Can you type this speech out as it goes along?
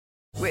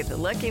With the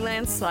Lucky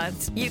Land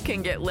Slots, you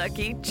can get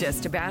lucky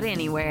just about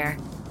anywhere.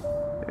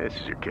 This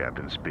is your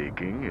captain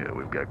speaking.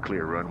 We've got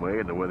clear runway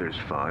and the weather's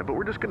fine, but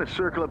we're just going to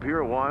circle up here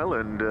a while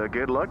and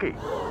get lucky.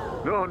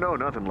 No,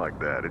 nothing like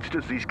that. It's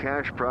just these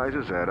cash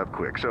prizes add up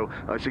quick. So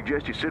I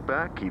suggest you sit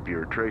back, keep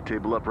your tray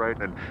table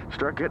upright, and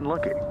start getting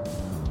lucky.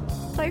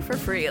 Play for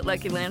free at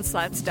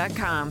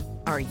LuckyLandSlots.com.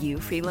 Are you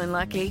feeling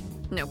lucky?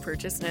 No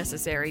purchase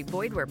necessary.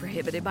 Void where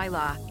prohibited by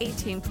law.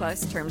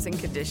 18+ terms and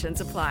conditions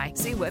apply.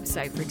 See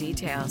website for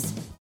details.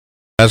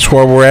 That's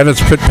where we're at.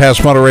 It's Pit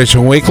Pass Motor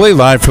Racing Weekly,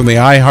 live from the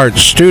iHeart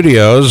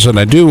Studios. And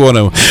I do want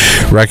to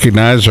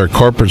recognize our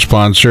corporate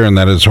sponsor, and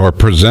that is our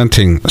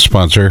presenting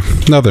sponsor.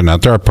 No, they're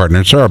not. They're our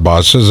partners. They're our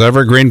bosses.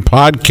 Evergreen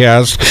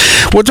Podcast.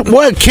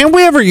 What can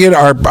we ever get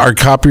our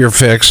copier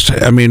fixed?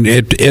 I mean,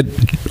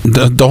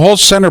 the whole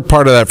center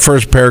part of that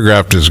first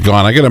paragraph is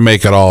gone. I got to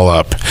make it all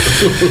up.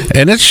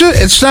 And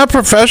it's not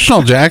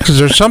professional, Jack. Is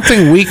there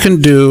something we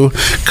can do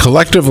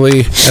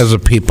collectively as a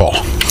people?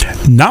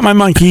 Not my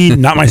monkey,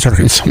 not my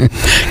circus.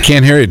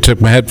 Can't hear you.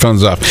 Took my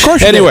headphones off. Of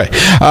course. Anyway,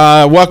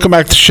 welcome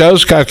back to the show.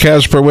 Scott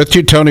Casper with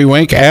you. Tony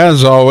Wink,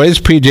 as always.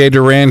 PJ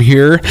Duran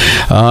here.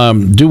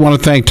 Do want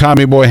to thank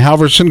Tommy Boy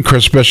Halverson,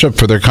 Chris Bishop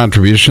for their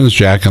contributions.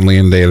 Jack and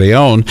Leon De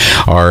Leon,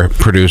 our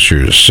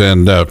producers.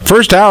 And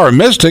first hour,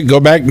 missed it. Go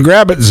back and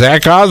grab it.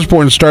 Zach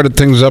Osborne started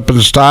things up in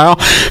style.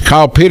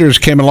 Kyle Peters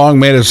came along,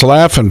 made us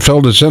laugh, and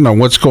filled us in on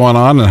what's going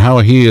on and how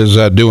he is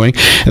doing.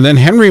 And then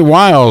Henry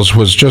Wiles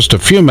was just a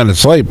few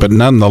minutes late, but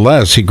nonetheless,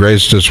 he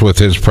graced us with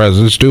his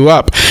presence. Due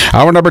up.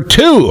 Hour number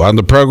 2 on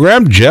the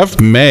program, Jeff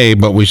May,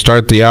 but we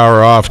start the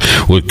hour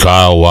off with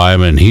Kyle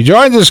Wyman. He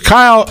joins us.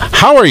 Kyle,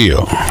 how are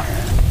you?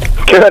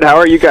 Good. How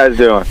are you guys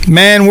doing?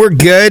 Man, we're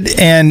good,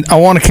 and I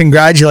want to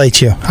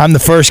congratulate you. I'm the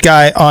first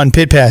guy on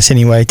Pit Pass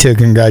anyway to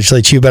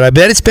congratulate you, but I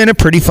bet it's been a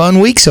pretty fun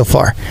week so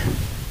far.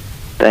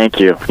 Thank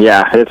you.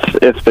 Yeah,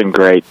 it's been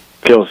great.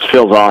 Feels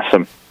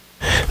awesome.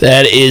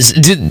 That is,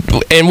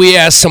 and we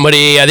asked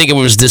somebody, I think it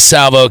was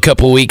DeSalvo a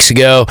couple of weeks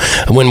ago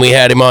when we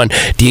had him on.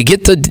 Do you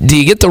get the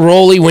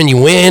rollie when you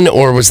win,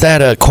 or was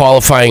that a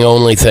qualifying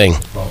only thing?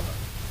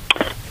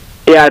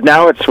 Yeah,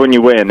 now it's when you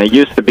win. It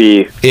used to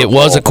be. It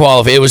was a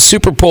qualify. It was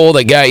Super Pole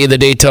that got you the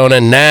Daytona.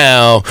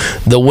 Now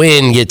the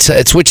win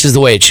which is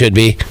the way it should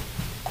be.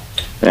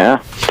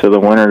 Yeah, to the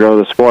winner go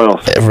the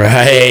spoils.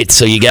 Right.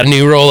 So you got a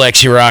new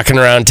Rolex you're rocking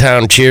around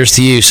town. Cheers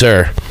to you,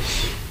 sir.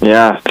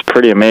 Yeah, it's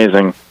pretty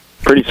amazing.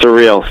 Pretty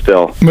surreal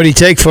still. What do you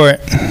take for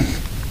it?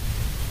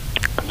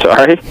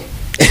 Sorry?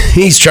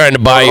 He's trying to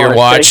buy your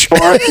watch.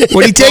 What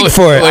do you take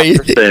for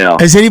it? Sale.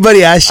 Has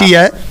anybody asked you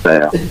yet?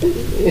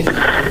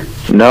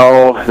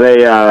 No, they,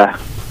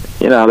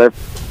 they're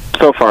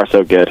so far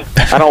so good.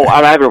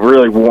 I haven't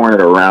really worn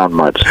it around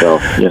much, so,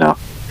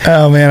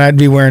 Oh, man, I'd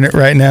be wearing it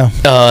right now.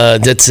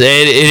 That's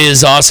it. It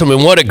is awesome,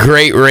 and what a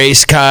great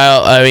race,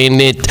 Kyle. I mean,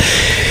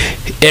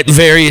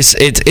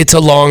 it's a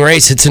long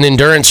race. It's an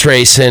endurance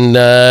race, and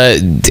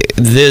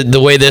the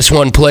way this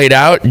one played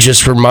out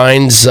just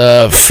reminds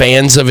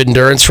fans of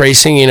endurance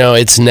racing,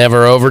 it's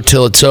never over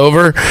till it's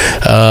over.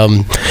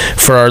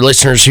 For our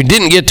listeners who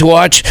didn't get to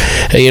watch,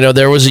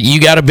 you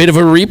got a bit of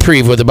a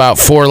reprieve with about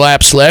 4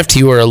 laps left.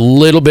 You were a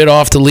little bit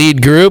off the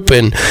lead group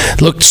and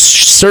looked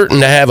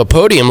certain to have a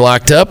podium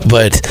locked up,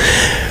 but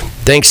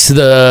thanks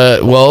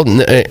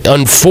to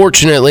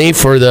unfortunately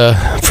for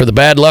the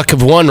bad luck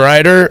of one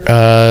rider,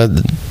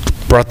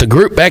 brought the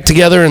group back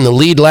together, and the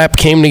lead lap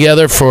came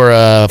together for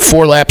a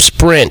 4-lap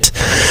sprint.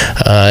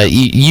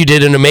 You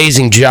did an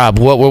amazing job.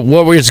 What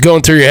was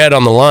going through your head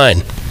on the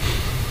line?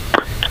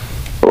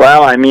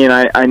 Well, I mean,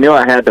 I knew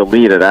I had to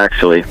lead it,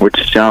 actually,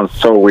 which sounds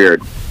so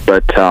weird.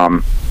 But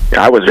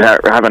I was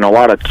having a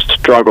lot of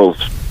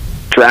struggles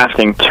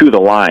drafting to the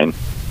line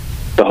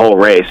the whole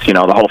race,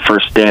 the whole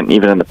first stint,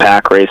 even in the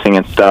pack racing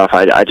and stuff.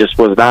 I just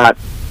was not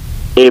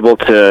able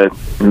to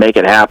make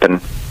it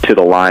happen to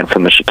the line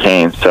from the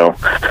chicane. So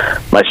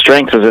my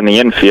strength was in the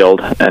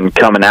infield and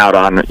coming out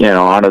on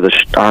onto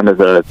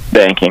the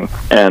banking.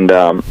 And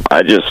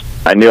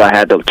I knew I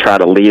had to try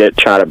to lead it,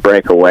 try to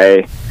break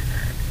away.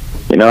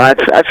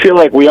 I feel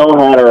like we all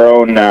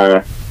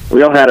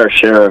had our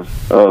share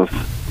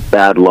of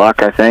bad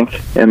luck, I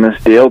think, in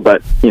this deal,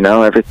 but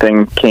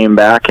everything came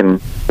back, and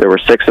there were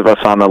 6 of us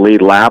on the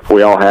lead lap.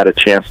 We all had a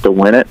chance to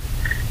win it,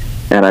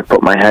 and I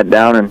put my head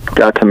down and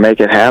got to make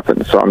it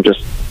happen. So I'm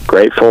just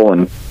grateful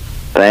and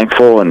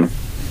thankful, and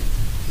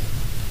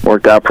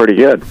worked out pretty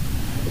good.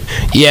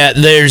 Yeah,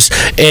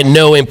 and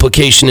no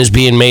implication is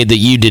being made that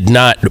you did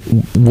not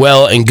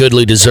well and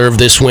goodly deserve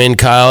this win,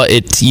 Kyle.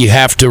 You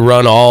have to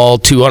run all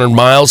 200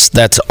 miles.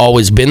 That's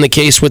always been the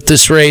case with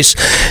this race.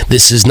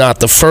 This is not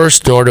the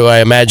first, nor do I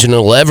imagine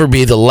it'll ever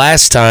be the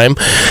last time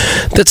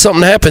that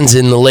something happens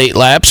in the late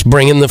laps,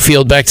 bringing the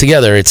field back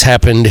together. It's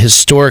happened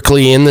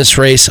historically in this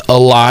race a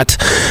lot,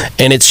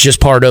 and it's just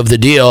part of the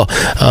deal.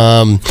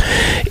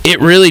 It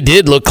really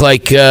did look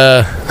like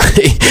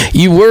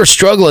You were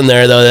struggling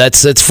there, though.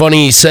 That's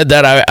funny you said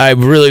that. I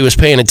really was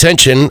paying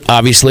attention,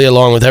 obviously,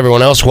 along with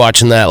everyone else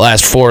watching that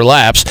last 4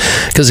 laps,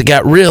 because it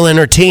got real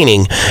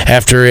entertaining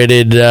after it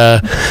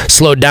had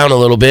slowed down a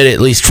little bit, at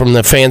least from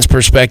the fans'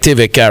 perspective.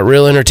 It got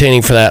real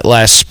entertaining for that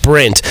last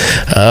sprint.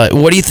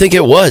 What do you think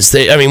it was?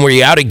 Were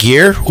you out of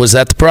gear? Was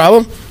that the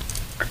problem?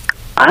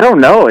 I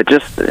don't know.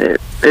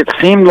 It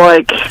seemed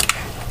like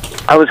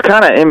I was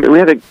kind of we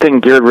had the thing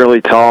geared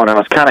really tall, and I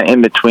was kind of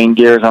in between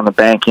gears on the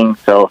banking,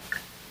 so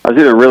I was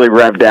either really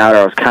revved out or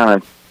I was kind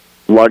of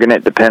lugging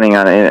it, depending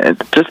on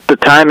it. Just the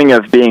timing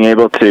of being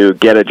able to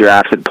get a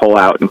drafted pull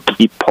out and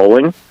keep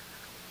pulling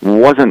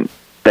wasn't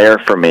there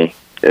for me.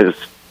 It was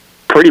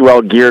pretty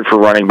well geared for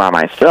running by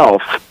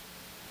myself,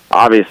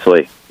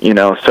 obviously,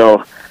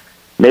 so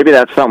maybe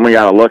that's something we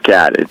got to look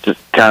at. It's just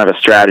kind of a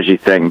strategy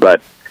thing,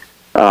 but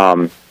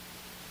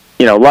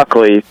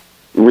luckily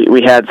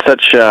we had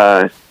such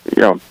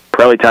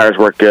Pirelli tires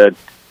worked good.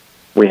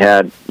 We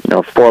had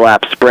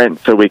 4-lap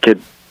sprint, so we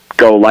could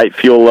go light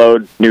fuel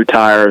load, new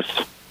tires,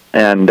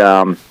 and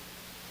I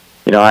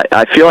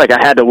feel like I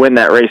had to win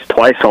that race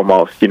twice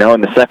almost. In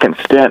the second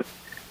stint,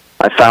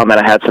 I found that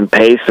I had some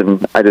pace,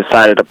 and I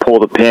decided to pull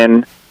the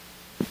pin,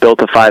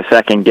 built a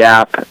 5-second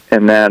gap,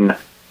 and then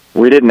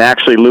we didn't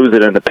actually lose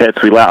it in the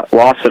pits. We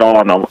lost it all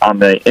on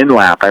the in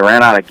lap. I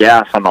ran out of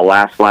gas on the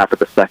last lap of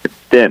the second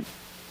stint,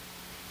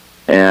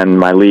 and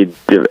my lead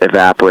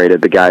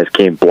evaporated. The guys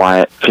came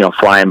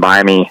flying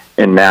by me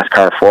in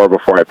NASCAR 4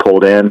 before I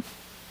pulled in.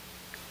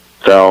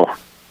 So,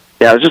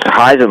 yeah, it was just the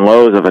highs and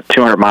lows of a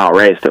 200-mile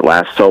race that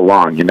lasts so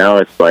long.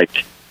 It's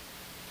like,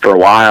 for a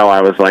while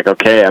I was like,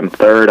 okay, I'm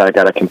third. I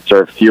got to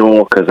conserve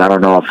fuel because I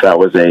don't know if that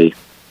was a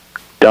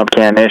dump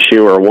can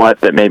issue or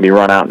what that made me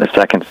run out in the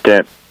second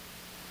stint.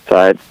 So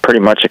I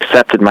pretty much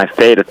accepted my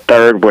fate at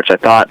third, which I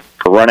thought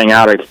for running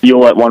out of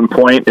fuel at one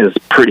point is a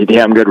pretty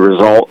damn good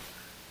result.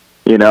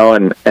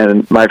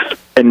 And my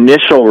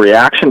initial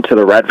reaction to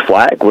the red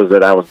flag was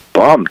that I was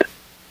bummed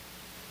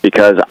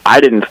because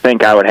I didn't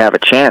think I would have a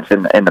chance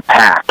in the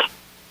pack.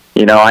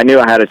 I knew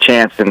I had a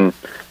chance, and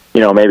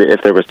maybe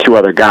if there was 2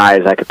 other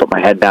guys, I could put my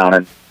head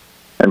down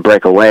and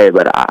break away.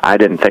 But I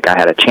didn't think I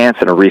had a chance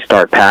in a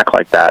restart pack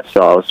like that.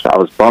 So I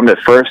was bummed at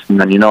first, and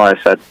then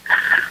I said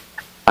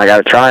I got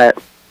to try it.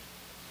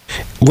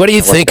 What do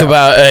you think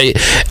about,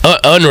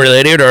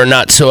 unrelated or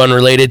not so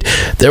unrelated,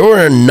 there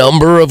were a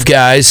number of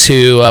guys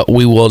who,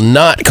 we will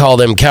not call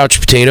them couch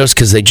potatoes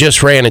because they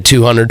just ran a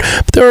 200,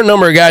 but there are a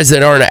number of guys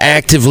that aren't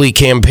actively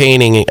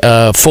campaigning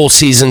full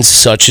seasons,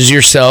 such as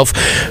yourself.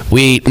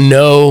 We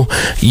know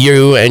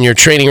you and your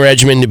training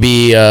regimen to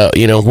be,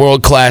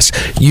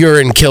 world-class. You're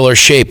in killer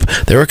shape.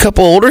 There were a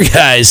couple older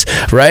guys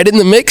right in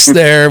the mix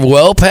there,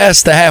 well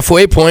past the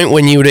halfway point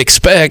when you would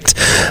expect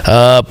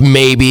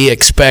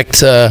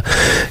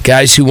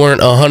guys who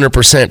weren't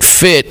 100%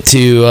 fit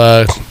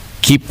to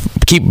keep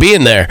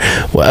being there.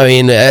 Well,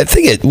 I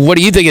think what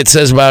do you think it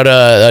says about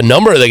a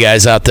number of the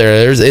guys out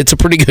there? It's a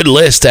pretty good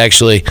list,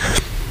 actually.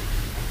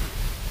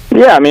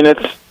 Yeah,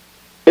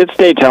 it's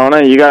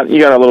Daytona. You got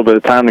a little bit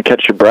of time to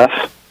catch your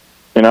breath.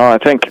 I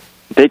think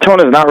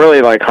Daytona is not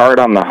really like hard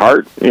on the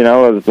heart.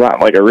 It's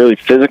not like a really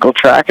physical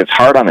track. It's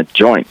hard on the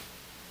joint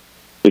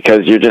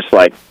because you're just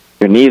like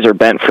your knees are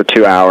bent for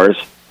 2 hours.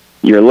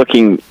 You're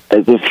looking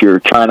as if you're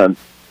trying to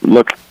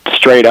look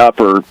straight up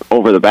or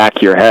over the back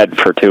of your head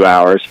for 2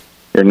 hours.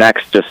 Your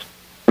neck's just,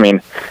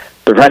 the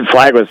red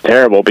flag was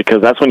terrible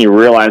because that's when you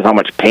realize how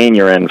much pain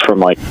you're in from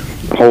like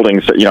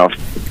holding,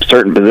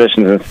 certain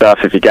positions and stuff.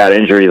 If you got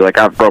injuries, like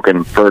I've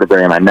broken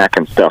vertebrae in my neck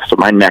and stuff, so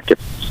my neck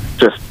gets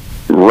just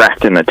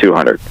wrecked in the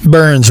 200.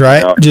 Burns,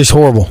 right? Just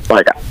horrible.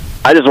 Like,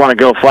 I just want to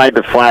go flag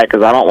to flag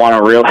because I don't want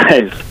to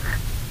realize,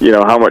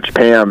 how much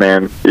pain I'm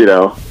in,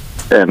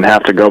 and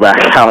have to go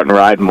back out and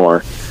ride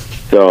more.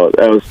 So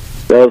that was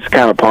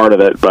kind of part of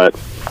it, but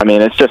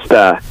it's just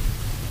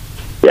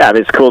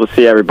it's cool to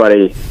see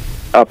everybody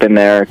up in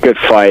there. Good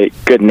fight,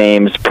 good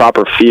names,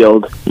 proper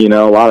field. A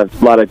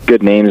lot of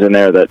good names in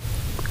there that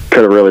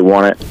could have really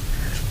won it.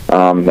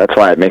 That's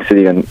why it makes it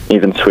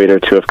even sweeter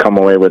to have come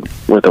away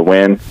with a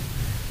win.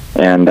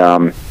 And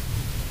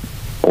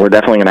we're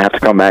definitely going to have to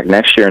come back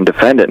next year and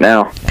defend it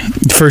now.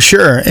 For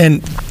sure.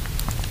 And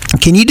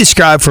can you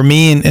describe for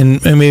me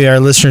and maybe our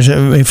listeners,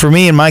 for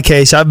me in my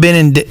case, I've been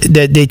in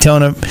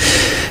Daytona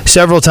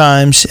several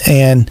times,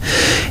 and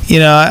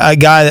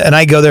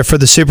I go there for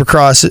the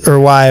Supercross, or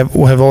why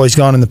I have always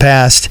gone in the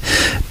past.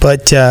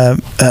 But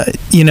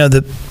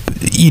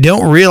you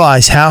don't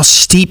realize how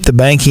steep the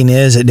banking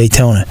is at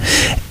Daytona.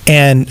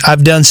 And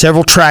I've done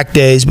several track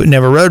days, but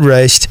never road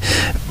raced.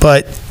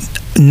 But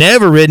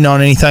never ridden on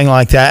anything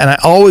like that, and I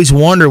always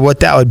wonder what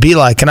that would be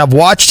like. And I've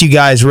watched you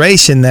guys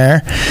race in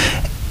there.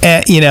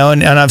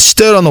 And I've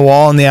stood on the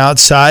wall on the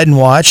outside and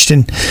watched,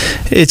 and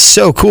it's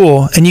so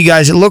cool. And you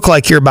guys, it look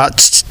like you're about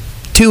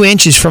 2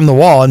 inches from the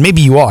wall, and maybe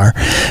you are.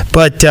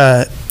 But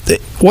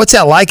what's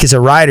that like as a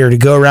rider to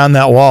go around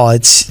that wall?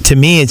 To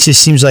me, it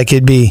just seems like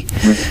it'd be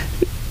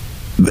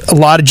a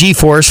lot of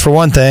G-force for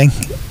one thing,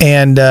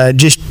 and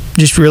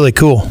just really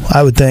cool,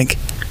 I would think.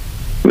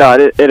 No,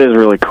 it is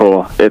really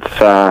cool.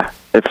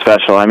 It's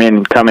special. I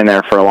mean, coming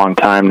there for a long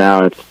time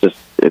now,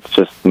 it's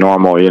just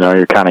normal.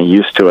 You're kind of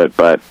used to it.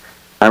 But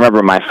I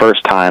remember my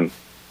first time,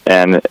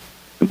 and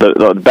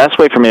the best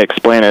way for me to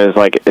explain it is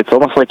it's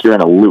almost like you're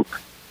in a loop,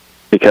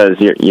 because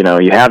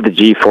you have the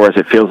G-force.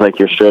 It feels like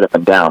you're straight up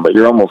and down, but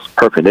you're almost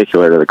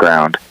perpendicular to the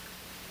ground,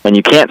 and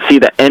you can't see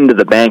the end of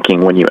the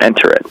banking when you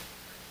enter it.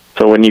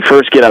 So when you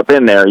first get up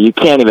in there, you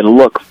can't even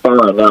look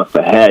far enough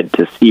ahead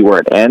to see where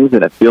it ends,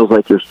 and it feels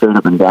like you're straight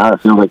up and down. It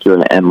feels like you're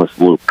in an endless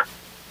loop.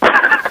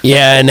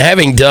 Yeah, and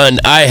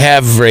I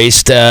have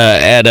raced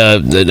at a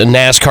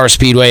NASCAR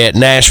speedway at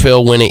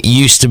Nashville when it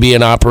used to be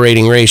an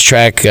operating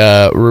racetrack,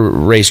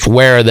 raced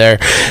Ware there.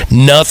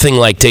 Nothing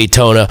like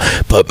Daytona,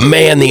 but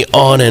man, the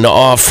on and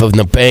off of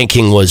the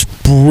banking was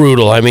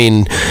brutal. I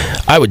mean,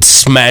 I would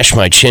smash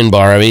my chin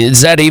bar. I mean,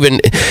 is that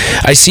even...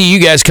 I see you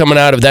guys coming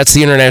out of... That's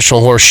the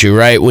International Horseshoe,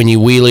 right? When you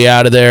wheelie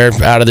out of there,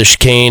 out of the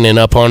chicane and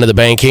up onto the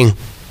banking?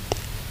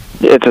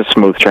 It's a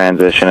smooth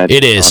transition.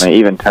 It is. On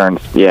even turns,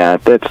 yeah,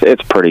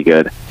 it's pretty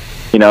good.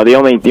 The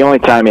only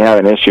time you have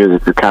an issue is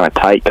if you're kind of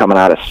tight coming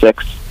out of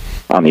 6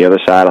 on the other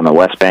side on the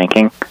west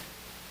banking.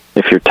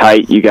 If you're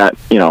tight, you got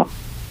a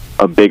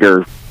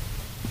bigger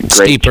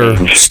steeper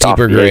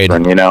grade.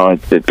 Apron,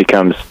 it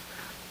becomes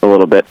a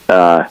little bit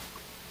a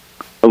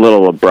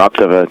little abrupt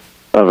of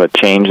a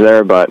change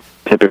there, but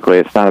typically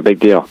it's not a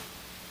big deal.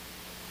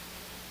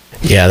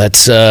 Yeah,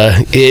 that's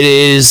it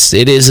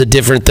is a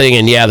different thing,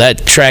 and yeah,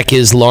 that track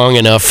is long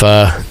enough.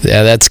 Yeah,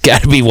 that's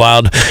got to be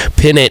wild.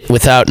 Pin it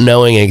without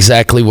knowing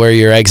exactly where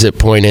your exit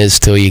point is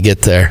till you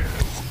get there.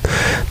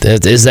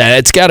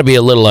 It's got to be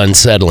a little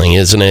unsettling,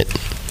 isn't it?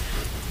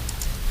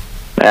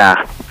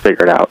 Yeah,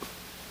 figure it out.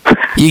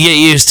 You get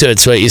used to it.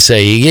 It's what you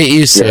say. You get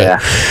used to it.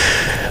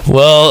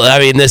 Well, I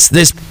mean,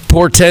 this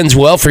portends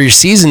well for your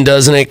season,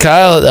 doesn't it,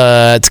 Kyle?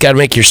 It's got to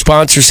make your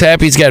sponsors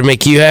happy. It's got to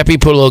make you happy.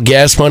 Put a little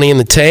gas money in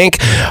the tank.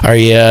 Are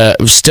you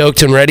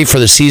stoked and ready for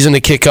the season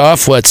to kick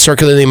off? What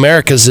Circuit of the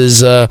Americas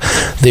is the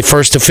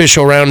first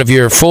official round of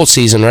your full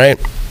season, right?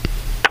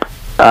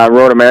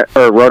 Road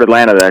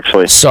Atlanta,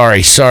 actually.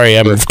 Sorry.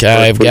 I've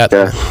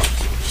got.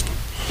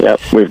 Yep,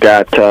 we've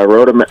got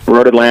Road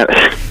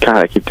Atlanta. God,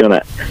 I keep doing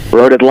that.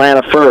 Road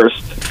Atlanta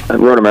first.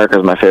 Road America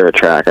is my favorite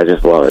track. I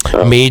just love it.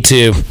 So me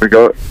too. We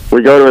go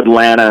to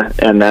Atlanta,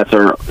 and that's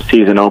our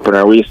season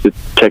opener. We used to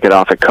kick it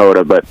off at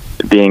COTA, but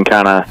being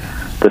kind of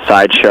the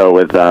sideshow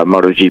with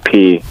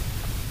MotoGP,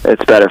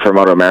 it's better for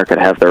Moto America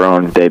to have their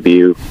own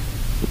debut,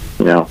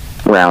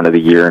 round of the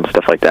year and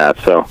stuff like that.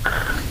 So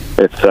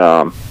it's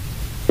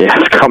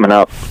coming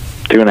up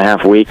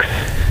 2.5 weeks.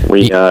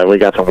 We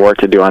got some work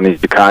to do on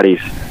these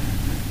Ducatis.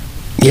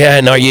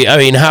 Yeah, no.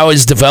 How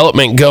is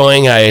development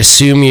going? I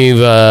assume you've.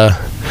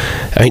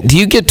 Do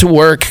you get to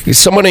work?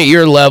 Someone at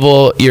your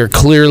level, you're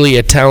clearly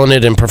a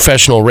talented and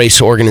professional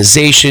race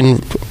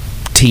organization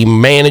team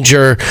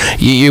manager.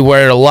 You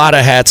wear a lot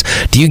of hats.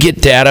 Do you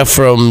get data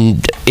from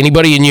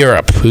anybody in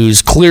Europe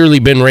who's clearly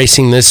been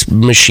racing this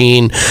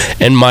machine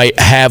and might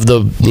have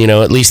the,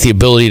 at least the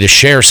ability to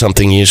share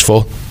something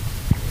useful?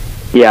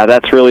 Yeah,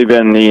 that's really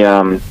been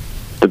the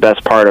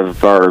best part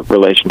of our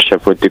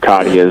relationship with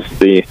Ducati is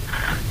the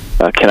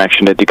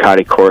connection to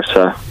Ducati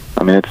Corsa.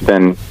 I mean, it's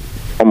been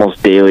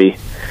almost daily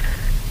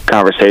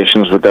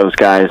conversations with those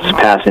guys,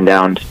 passing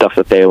down stuff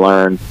that they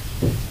learn.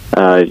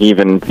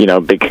 Even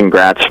big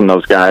congrats from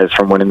those guys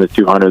from winning the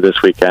 200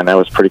 this weekend. That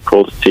was pretty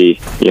cool to see.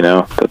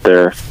 That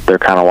they're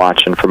kind of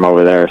watching from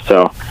over there.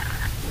 So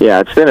yeah,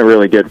 it's been a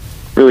really good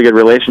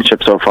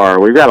relationship so far.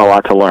 We've got a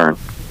lot to learn.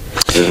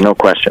 There's no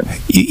question.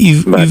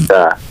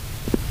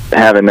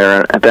 Having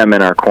them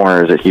in our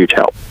corner is a huge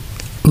help.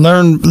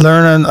 Learn.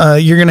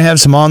 You're going to have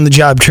some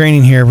on-the-job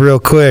training here real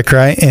quick,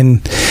 right?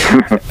 And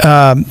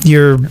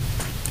you're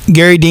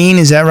Gary Dean,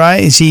 is that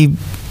right? Is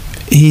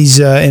he's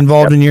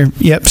involved in your?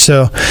 Yep.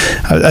 So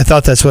I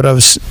thought that's what I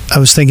was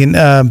thinking.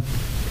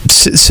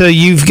 So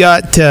you've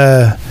got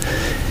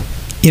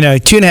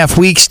 2.5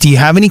 weeks. Do you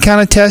have any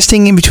kind of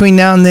testing in between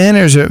now and then,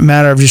 or is it a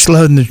matter of just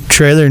loading the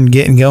trailer and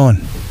getting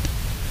going?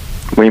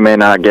 We may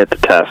not get the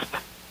test.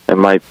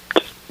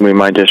 We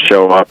might just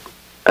show up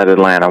at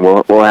Atlanta.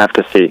 We'll have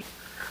to see.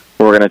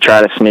 We're going to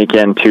try to sneak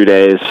in 2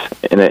 days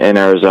in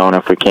Arizona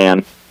if we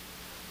can,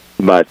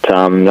 but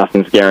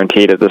nothing's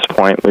guaranteed at this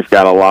point. We've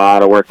got a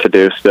lot of work to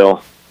do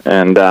still,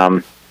 and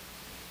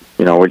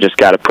we just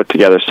got to put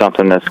together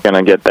something that's going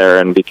to get there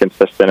and be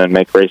consistent and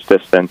make race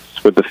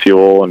distance with the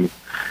fuel and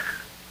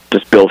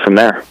just build from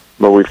there.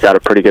 But we've got a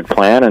pretty good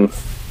plan and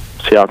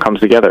see how it comes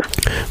together.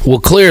 Well,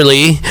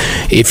 clearly,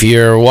 if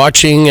you're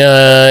watching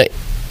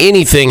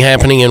anything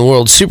happening in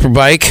World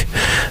Superbike,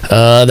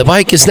 the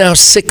bike is now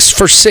 6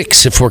 for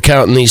 6 if we're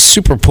counting these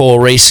Super Pole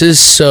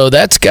races, so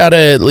that's got to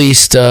at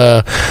least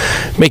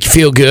make you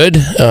feel good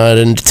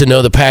to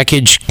know the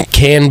package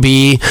can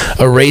be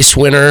a race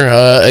winner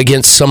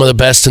against some of the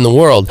best in the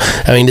world.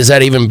 I mean, does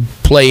that even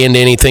play into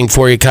anything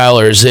for you, Kyle,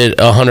 or is it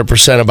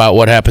 100% about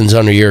what happens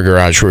under your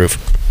garage roof?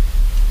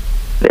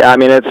 Yeah, I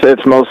mean,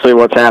 it's mostly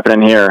what's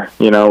happening here.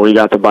 We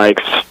got the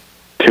bikes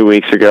 2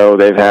 weeks ago.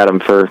 They've had them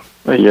for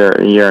a year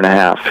and a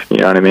half. You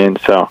know what I mean?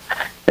 So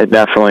it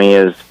definitely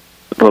is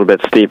a little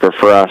bit steeper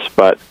for us,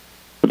 but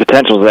the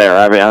potential's there.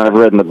 I mean, I've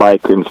ridden the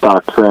bike in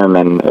stock trim,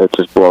 and it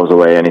just blows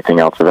away anything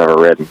else I've ever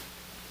ridden,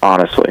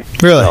 honestly.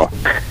 Really? So,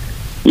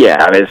 yeah,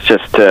 I mean, it's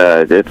just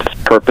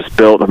it's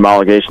purpose-built,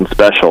 homologation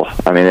special.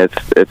 I mean,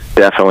 it's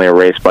definitely a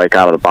race bike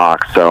out of the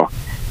box. So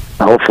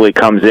hopefully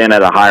comes in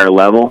at a higher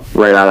level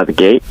right out of the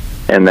gate,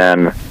 and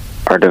then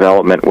our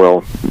development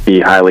will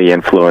be highly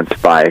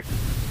influenced by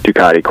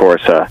Ducati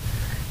Corsa,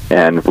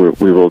 and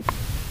we will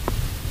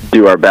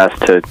do our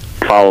best to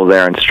follow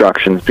their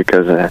instructions,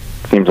 because it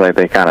seems like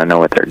they kind of know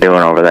what they're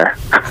doing over there.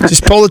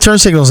 Just pull the turn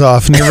signals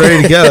off and you're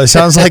ready to go. It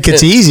sounds like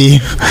it's easy.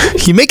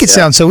 You make it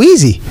sound so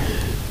easy.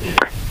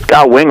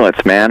 Got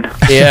winglets, man.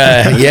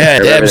 Yeah,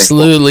 it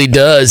absolutely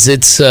does.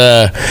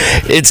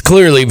 It's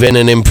clearly been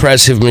an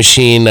impressive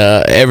machine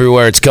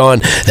everywhere it's gone.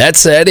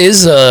 That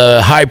is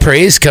high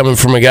praise coming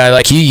from a guy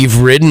like you.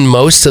 You've ridden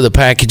most of the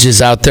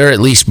packages out there, at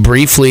least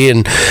briefly,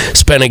 and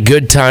spent a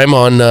good time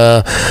on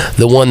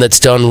the one that's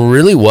done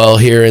really well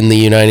here in the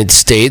United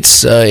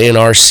States in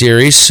our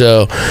series.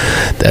 So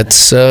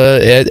it's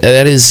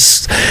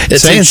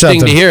interesting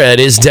something to hear. That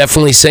is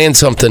definitely saying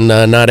something.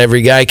 Not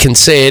every guy can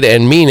say it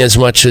and mean as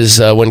much as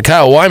when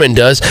Kyle Wyman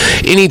does.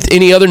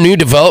 Any other new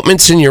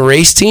developments in your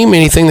race team?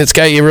 Anything that's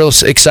got you real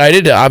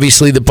excited?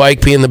 Obviously, the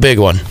bike being the big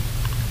one.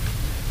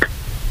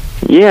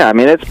 Yeah, I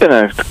mean, it's been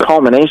a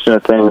culmination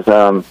of things.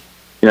 Some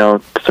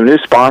new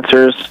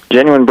sponsors.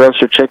 Genuine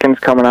Broaster Chicken's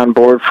coming on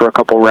board for a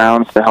couple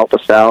rounds to help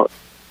us out.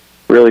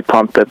 Really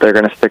pumped that they're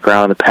going to stick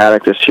around in the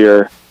paddock this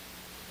year.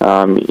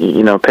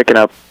 Picking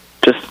up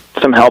just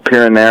some help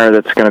here and there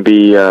that's going to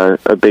be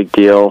a big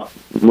deal.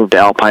 Moved to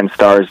Alpine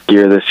Stars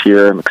gear this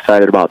year. I'm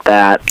excited about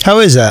that. How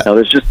is that?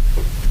 There's just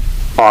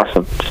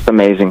awesome, just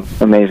amazing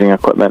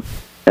equipment,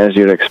 as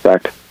you'd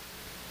expect.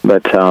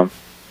 But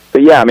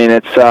yeah, I mean,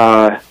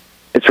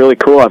 it's really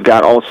cool. I've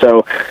got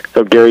also,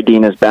 so Gary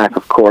Dean is back,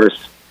 of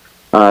course.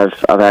 I've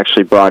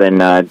actually brought in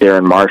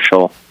Darren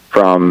Marshall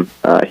from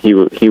he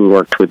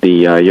worked with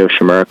the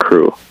Yoshimura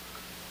crew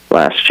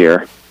last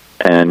year,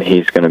 and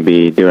he's going to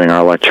be doing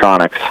our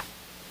electronics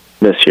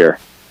this year.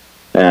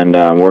 And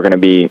we're going to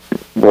be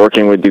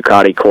working with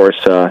Ducati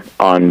Corsa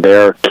on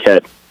their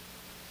kit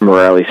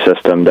Morelli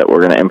system that we're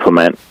going to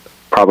implement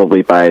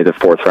probably by the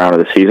fourth round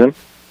of the season.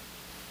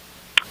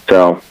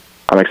 So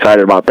I'm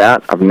excited about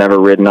that. I've never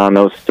ridden on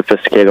those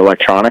sophisticated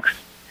electronics,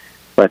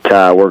 but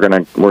we're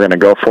gonna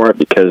go for it,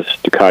 because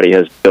Ducati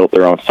has built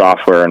their own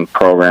software and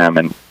program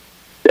and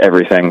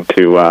everything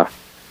to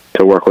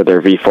work with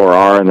their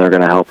V4R, and they're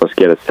going to help us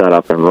get it set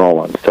up and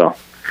rolling. So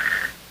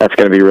that's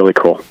going to be really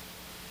cool.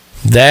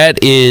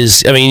 That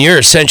is, I mean, you're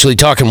essentially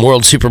talking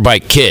World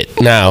Superbike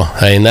kit now.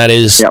 I mean, that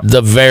is you're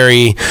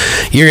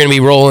going to be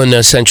rolling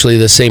essentially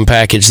the same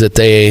package that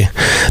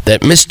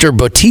Mr.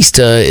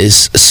 Bautista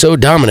is so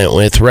dominant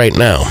with right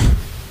now.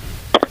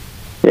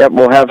 Yep,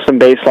 we'll have some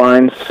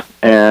baselines,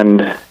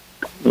 and,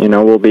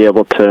 we'll be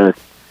able to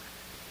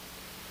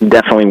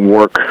definitely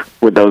work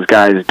with those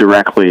guys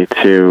directly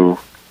to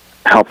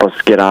help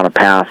us get on a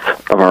path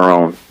of our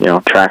own.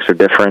 Tracks are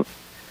different,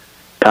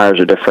 tires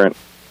are different,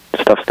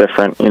 stuff's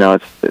different.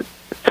 It's the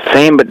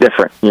same but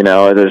different.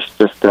 There's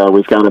just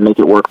we've got to make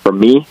it work for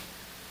me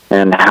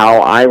and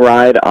how I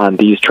ride on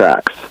these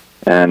tracks,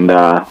 and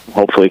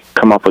hopefully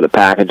come up with a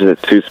package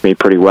that suits me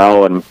pretty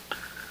well, and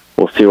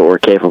we'll see what we're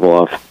capable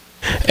of.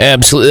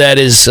 Absolutely, that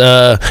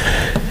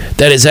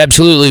is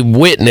absolutely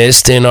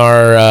witnessed in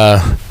our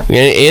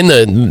in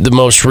the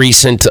most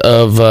recent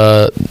of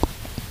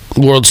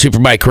World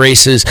Superbike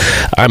races.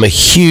 I'm a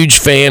huge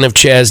fan of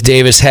Chaz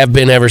Davis, have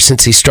been ever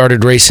since he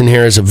started racing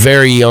here as a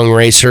very young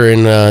racer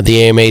in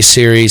the AMA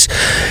series,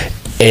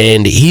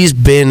 and he's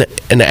been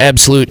an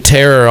absolute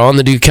terror on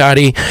the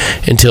Ducati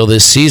until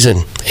this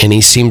season, and he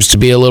seems to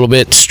be a little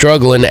bit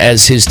struggling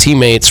as his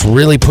teammates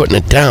really putting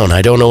it down.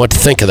 I don't know what to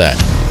think of that.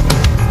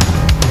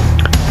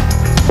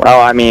 Well,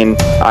 I mean,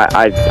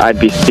 I'd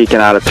be speaking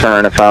out of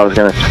turn if I was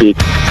going to speak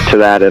to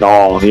that at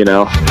all,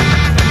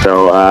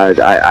 So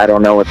I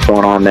don't know what's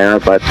going on there,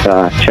 but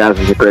Chaz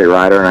is a great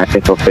rider, and I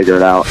think he'll figure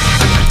it out.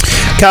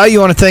 Kyle, you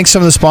want to thank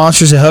some of the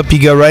sponsors that helped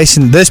you go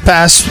racing this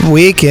past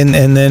week and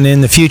then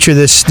in the future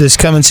this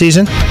coming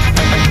season?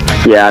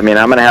 Yeah, I mean,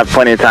 I'm going to have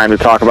plenty of time to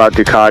talk about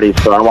Ducati,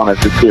 so I wanted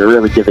to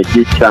really give a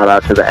huge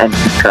shout-out to the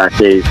NC Track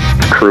Days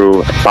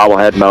crew,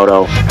 Bobblehead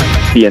Moto,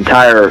 the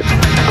entire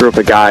group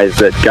of guys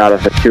that got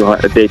us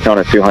a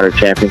Daytona 200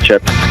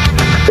 championship.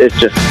 It's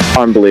just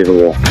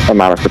unbelievable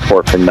amount of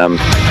support from them.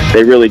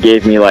 They really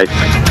gave me like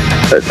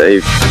a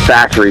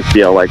factory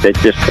feel, like they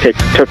just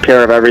took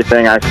care of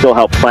everything. I still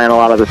help plan a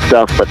lot of the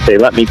stuff, but they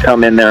let me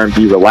come in there and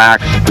be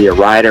relaxed, be a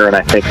rider, and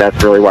I think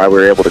that's really why we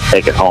were able to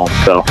take it home.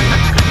 So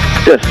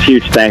just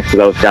huge thanks to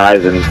those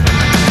guys, and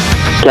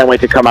can't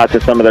wait to come out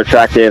to some of their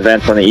track day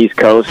events on the East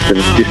Coast and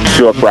do some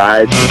two-up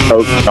rides,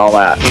 coats, and all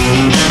that.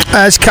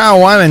 That's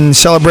Kyle Wyman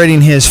celebrating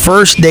his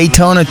first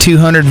Daytona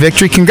 200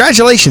 victory.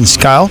 Congratulations,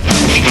 Kyle.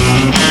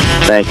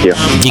 Thank you.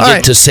 You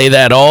get to say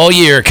that all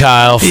year,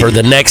 Kyle, for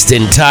the next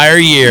entire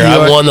year.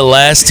 I won the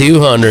last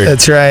 200.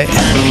 That's right.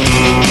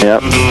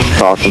 Yep.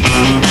 Awesome.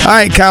 All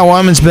right, Kyle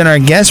Wyman's been our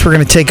guest. We're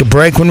going to take a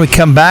break. When we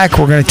come back,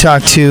 we're going to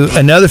talk to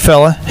another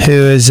fella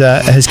who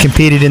has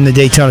competed in the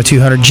Daytona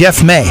 200,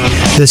 Jeff May.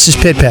 This is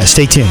Pit Pass.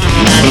 Stay tuned.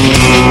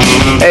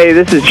 Hey,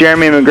 this is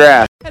Jeremy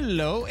McGrath.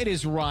 Hello, it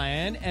is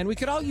Ryan, and we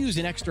could all use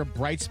an extra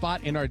bright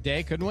spot in our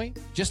day, couldn't we?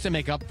 Just to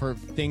make up for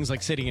things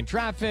like sitting in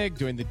traffic,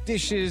 doing the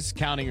dishes,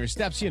 counting your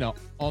steps,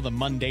 all the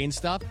mundane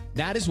stuff.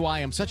 That is why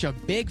I'm such a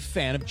big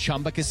fan of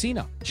Chumba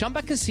Casino.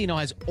 Chumba Casino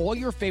has all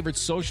your favorite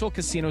social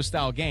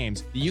casino-style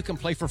games that you can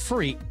play for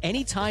free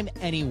anytime,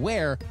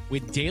 anywhere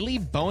with daily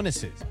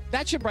bonuses.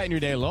 That should brighten your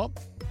day a little.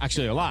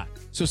 Actually, a lot.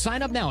 So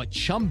sign up now at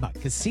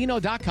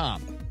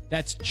ChumbaCasino.com.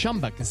 That's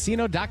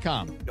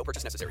ChumbaCasino.com. No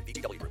purchase necessary.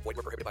 VGW Group. Void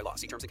where prohibited by law.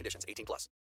 See terms and conditions. 18+.